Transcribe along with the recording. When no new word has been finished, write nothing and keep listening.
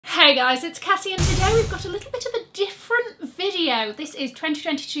Hey guys, it's Cassie and today we've got a little bit of a different video. This is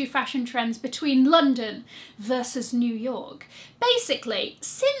 2022 fashion trends between London versus New York. Basically,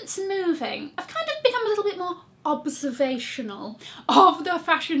 since moving, I've kind of become a little bit more observational of the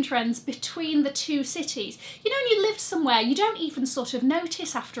fashion trends between the two cities. You know, when you live somewhere, you don't even sort of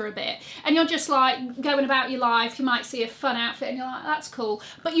notice after a bit, and you're just like going about your life. You might see a fun outfit and you're like, that's cool,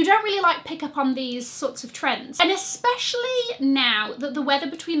 but you don't really like pick up on these sorts of trends. And especially now that the weather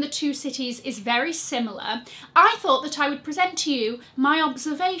between the two cities is very similar, I thought that I would present to you my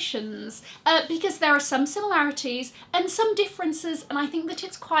observations because there are some similarities and some differences, and I think that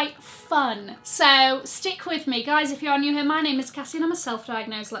it's quite fun. So stick with me. Guys, if you are new here, my name is Cassie and I'm a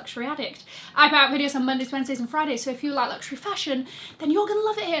self-diagnosed luxury addict. I put out videos on Mondays, Wednesdays and Fridays, so if you like luxury fashion, then you're gonna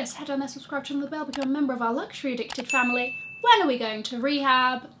love it here. So head down there, subscribe, turn on the bell, become a member of our luxury addicted family. When are we going to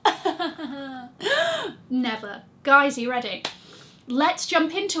rehab? Never. Guys, are you ready? Let's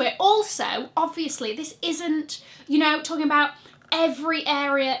jump into it. Also, obviously, this isn't, you know, talking about every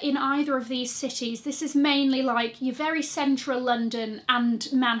area in either of these cities. This is mainly like your very central London and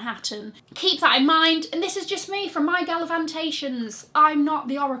Manhattan. Keep that in mind, and this is just me from my gallivantations. I'm not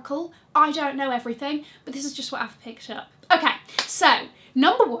the oracle, I don't know everything, but this is just what I've picked up. Okay, so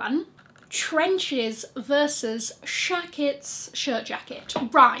number one, trenches versus shackets, shirt jacket.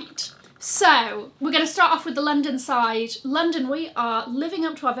 Right. So, we're going to start off with the London side. London, we are living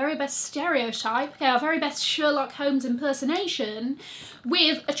up to our very best stereotype, okay, our very best Sherlock Holmes impersonation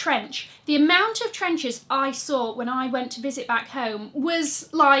with a trench. The amount of trenches I saw when I went to visit back home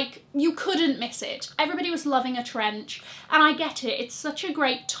was like, you couldn't miss it. Everybody was loving a trench, and I get it. It's such a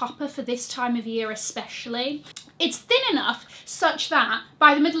great topper for this time of year especially. It's thin enough such that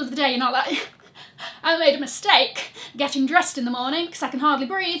by the middle of the day you're not like, I made a mistake getting dressed in the morning because I can hardly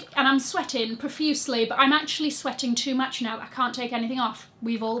breathe and I'm sweating profusely, but I'm actually sweating too much now. I can't take anything off.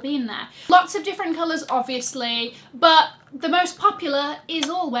 We've all been there. Lots of different colours, obviously, but the most popular is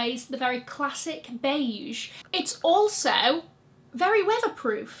always the very classic beige. It's also very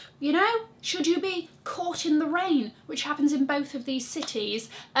weatherproof, you know? Should you be caught in the rain, which happens in both of these cities,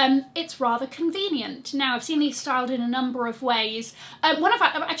 it's rather convenient. Now, I've seen these styled in a number of ways. One of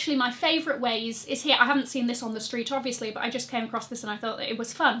actually my favourite ways is here. I haven't seen this on the street, obviously, but I just came across this and I thought that it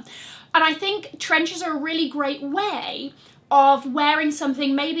was fun. And I think trenches are a really great way of wearing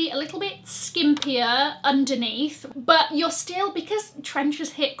something maybe a little bit skimpier underneath, but you're still, because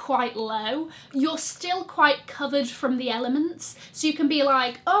trenches hit quite low, you're still quite covered from the elements. So you can be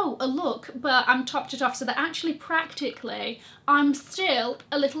like, oh, a look, but I'm topped it off, so that actually practically I'm still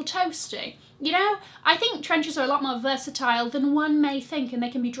a little toasty. You know, I think trenches are a lot more versatile than one may think, and they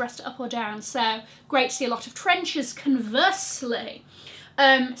can be dressed up or down, so great to see a lot of trenches. Conversely,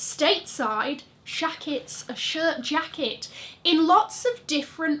 stateside, shackets, a shirt jacket in lots of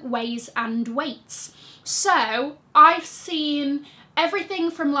different ways and weights. So I've seen everything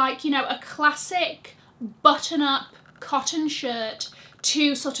from, like, you know, a classic button-up cotton shirt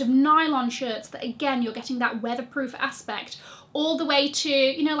to sort of nylon shirts that, again, you're getting that weatherproof aspect, all the way to,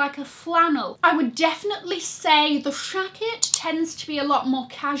 you know, like a flannel. I would definitely say the shacket tends to be a lot more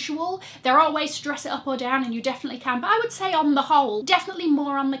casual. There are ways to dress it up or down, and you definitely can, but I would say on the whole, definitely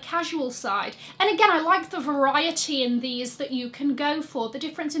more on the casual side. And again, I like the variety in these that you can go for, the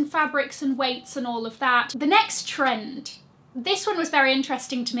difference in fabrics and weights and all of that. The next trend, this one was very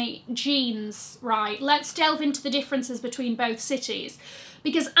interesting to me, jeans, right? Let's delve into the differences between both cities,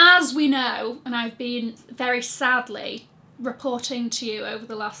 because as we know, and I've been very sadly reporting to you over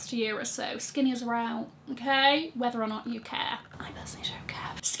the last year or so, skinnies are out, okay? Whether or not you care. I personally don't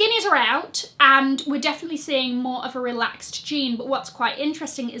care. Skinnies are out, and we're definitely seeing more of a relaxed jean, but what's quite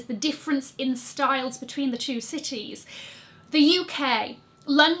interesting is the difference in styles between the two cities. The UK,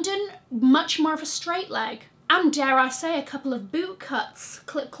 London, much more of a straight leg, and dare I say a couple of boot cuts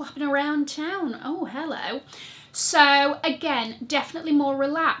clip-clopping around town. Oh, hello. So again, definitely more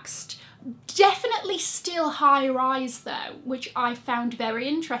relaxed. Definitely still high rise though, which I found very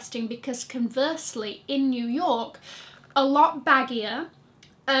interesting, because conversely in New York, a lot baggier,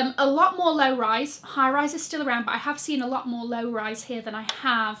 a lot more low rise. High rise is still around, but I have seen a lot more low rise here than I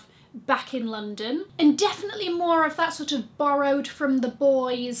have back in London. And definitely more of that sort of borrowed from the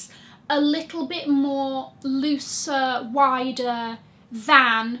boys, a little bit more looser, wider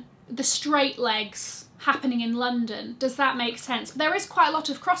than the straight legs happening in London. Does that make sense? But there is quite a lot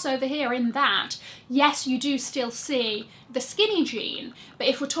of crossover here in that, yes, you do still see the skinny jean, but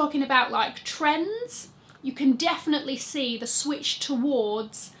if we're talking about like trends, you can definitely see the switch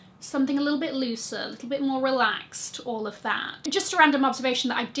towards something a little bit looser, a little bit more relaxed, all of that. Just a random observation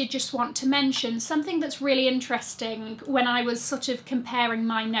that I did just want to mention, something that's really interesting when I was sort of comparing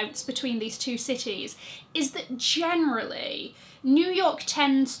my notes between these two cities, is that generally New York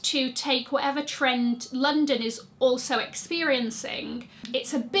tends to take whatever trend London is also experiencing.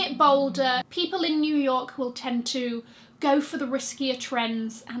 It's a bit bolder. People in New York will tend to go for the riskier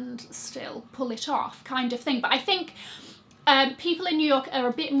trends and still pull it off, kind of thing. But I think people in New York are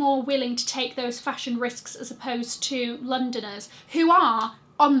a bit more willing to take those fashion risks as opposed to Londoners, who are,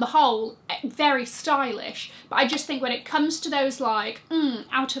 on the whole, very stylish. But I just think when it comes to those like,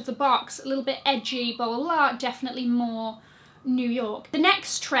 out of the box, a little bit edgy, blah, blah, blah, definitely more New York. The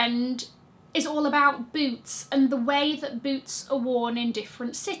next trend is all about boots and the way that boots are worn in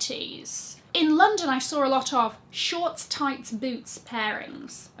different cities. In London, I saw a lot of shorts, tights, boots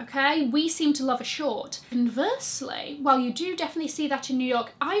pairings, okay? We seem to love a short. Conversely, while you do definitely see that in New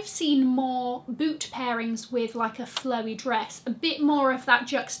York, I've seen more boot pairings with like a flowy dress, a bit more of that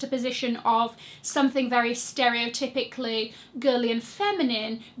juxtaposition of something very stereotypically girly and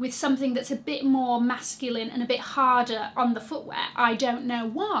feminine with something that's a bit more masculine and a bit harder on the footwear. I don't know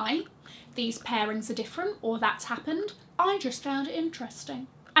why these pairings are different or that's happened. I just found it interesting.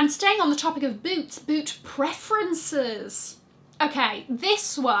 And staying on the topic of boots, boot preferences. Okay,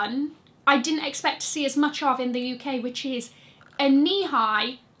 this one I didn't expect to see as much of in the UK, which is a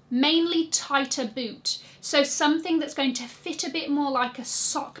knee-high, mainly tighter boot. So something that's going to fit a bit more like a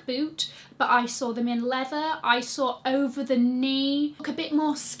sock boot, but I saw them in leather. I saw over the knee, look a bit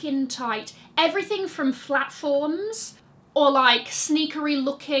more skin tight. Everything from platforms or like sneakery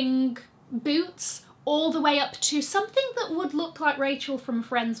looking boots all the way up to something that would look like Rachel from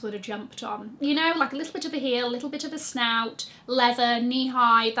Friends would have jumped on. You know, like a little bit of a heel, a little bit of a snout, leather,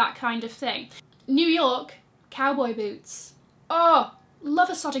 knee-high, that kind of thing. New York, cowboy boots. Oh,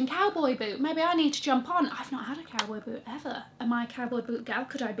 love a sodding cowboy boot. Maybe I need to jump on. I've not had a cowboy boot ever. Am I a cowboy boot gal?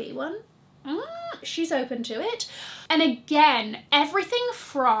 Could I be one? She's open to it. And again, everything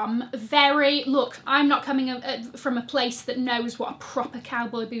from very, look, I'm not coming from a place that knows what a proper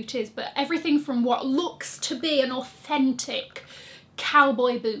cowboy boot is, but everything from what looks to be an authentic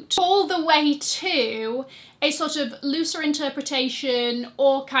cowboy boot all the way to a sort of looser interpretation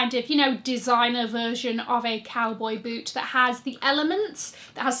or kind of, you know, designer version of a cowboy boot that has the elements,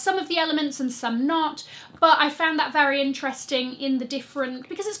 that has some of the elements and some not. But I found that very interesting in the different,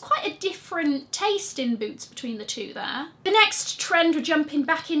 because it's quite a different taste in boots between the two there. The next trend, we're jumping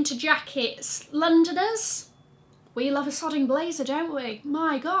back into jackets. Londoners, we love a sodding blazer, don't we?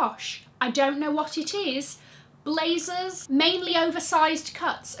 My gosh, I don't know what it is. Blazers, mainly oversized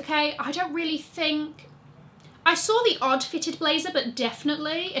cuts, okay? I don't really think... I saw the odd fitted blazer, but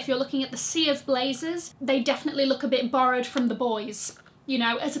definitely, if you're looking at the sea of blazers, they definitely look a bit borrowed from the boys, you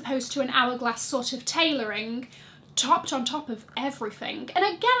know, as opposed to an hourglass sort of tailoring topped on top of everything. And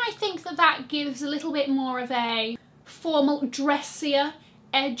again, I think that that gives a little bit more of a formal, dressier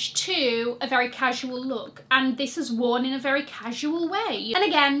edge to a very casual look, and this is worn in a very casual way. And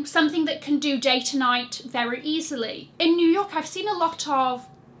again, something that can do day to night very easily. In New York, I've seen a lot of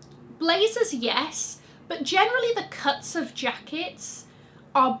blazers, yes, but generally the cuts of jackets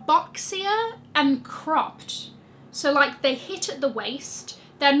are boxier and cropped. So like they hit at the waist.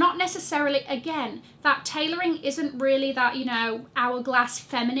 They're not necessarily, again, that tailoring isn't really that, you know, hourglass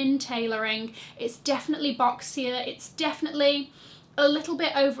feminine tailoring. It's definitely boxier. It's definitely a little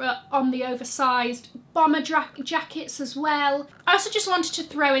bit over on the oversized bomber jackets as well. I also just wanted to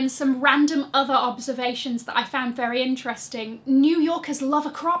throw in some random other observations that I found very interesting. New Yorkers love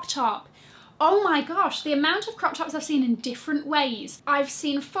a crop top. Oh my gosh, the amount of crop tops I've seen in different ways. I've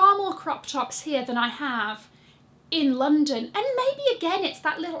seen far more crop tops here than I have in London, and maybe again it's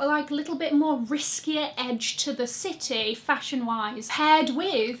that little bit more riskier edge to the city fashion wise, paired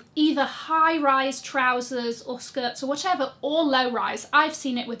with either high-rise trousers or skirts or whatever, or low-rise. I've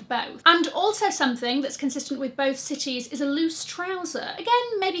seen it with both. And also something that's consistent with both cities is a loose trouser.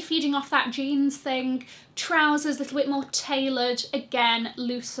 Again, maybe feeding off that jeans thing. Trousers a little bit more tailored, again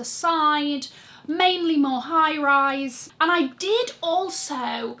looser side, mainly more high-rise. And I did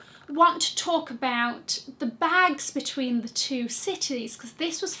also want to talk about the bags between the two cities, because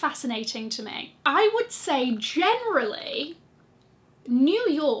this was fascinating to me. I would say generally New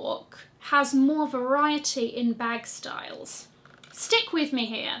York has more variety in bag styles. Stick with me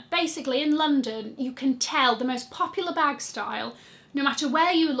here. Basically in London you can tell the most popular bag style, no matter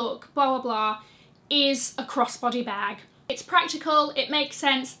where you look, blah blah blah, is a crossbody bag. It's practical, it makes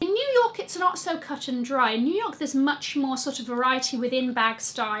sense. In New York, it's not so cut and dry. In New York, there's much more sort of variety within bag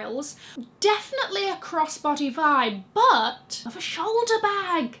styles. Definitely a crossbody vibe, but of a shoulder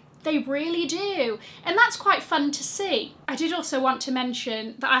bag. They really do. And that's quite fun to see. I did also want to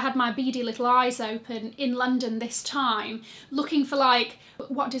mention that I had my beady little eyes open in London this time, looking for like,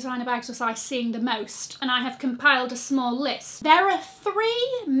 what designer bags was I seeing the most? And I have compiled a small list. There are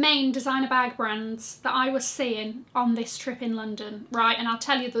 3 main designer bag brands that I was seeing on this trip in London, right? And I'll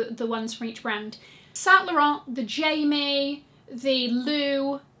tell you the ones from each brand. Saint Laurent, the Jamie, the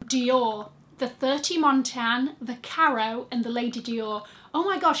Lou, Dior, the 30 Montan, the Caro, and the Lady Dior. Oh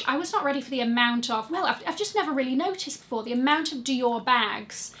my gosh, I was not ready for the amount of, well, I've just never really noticed before, the amount of Dior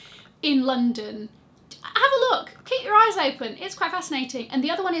bags in London. Have a look, keep your eyes open, it's quite fascinating. And the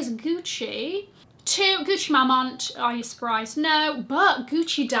other one is Gucci. 2, Gucci Marmont, are you surprised? No, but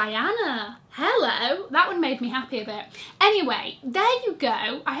Gucci Diana. Hello, that one made me happy a bit. Anyway, there you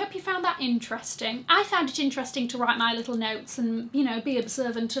go. I hope you found that interesting. I found it interesting to write my little notes and, you know, be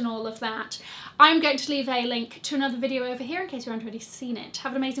observant and all of that. I'm going to leave a link to another video over here in case you haven't already seen it.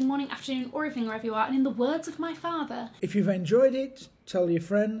 Have an amazing morning, afternoon, or evening wherever you are. And in the words of my father, if you've enjoyed it, tell your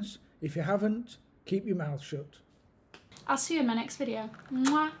friends. If you haven't, keep your mouth shut. I'll see you in my next video.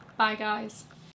 Mwah. Bye, guys.